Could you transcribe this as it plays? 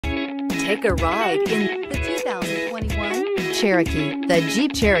Take a ride in the 2021 Cherokee. The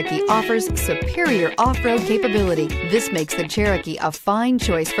Jeep Cherokee offers superior off-road capability. This makes the Cherokee a fine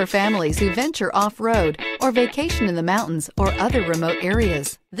choice for families who venture off-road or vacation in the mountains or other remote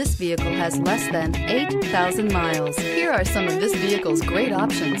areas. This vehicle has less than 8,000 miles. Here are some of this vehicle's great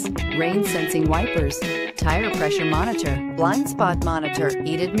options: rain sensing wipers, tire pressure monitor, blind spot monitor,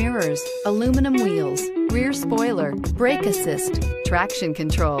 heated mirrors, aluminum wheels, rear spoiler, brake assist, traction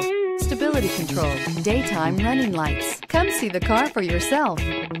control, stability control, daytime running lights. Come see the car for yourself.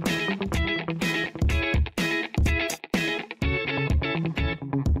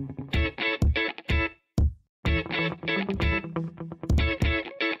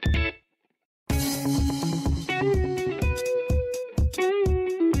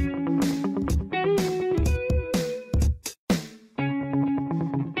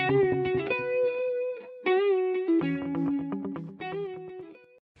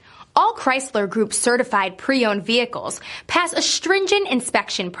 All Chrysler Group certified pre-owned vehicles pass a stringent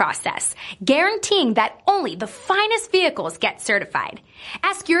inspection process, guaranteeing that only the finest vehicles get certified.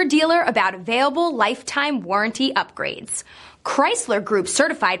 Ask your dealer about available lifetime warranty upgrades. Chrysler Group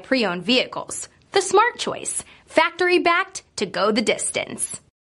certified pre-owned vehicles, the smart choice, factory backed to go the distance.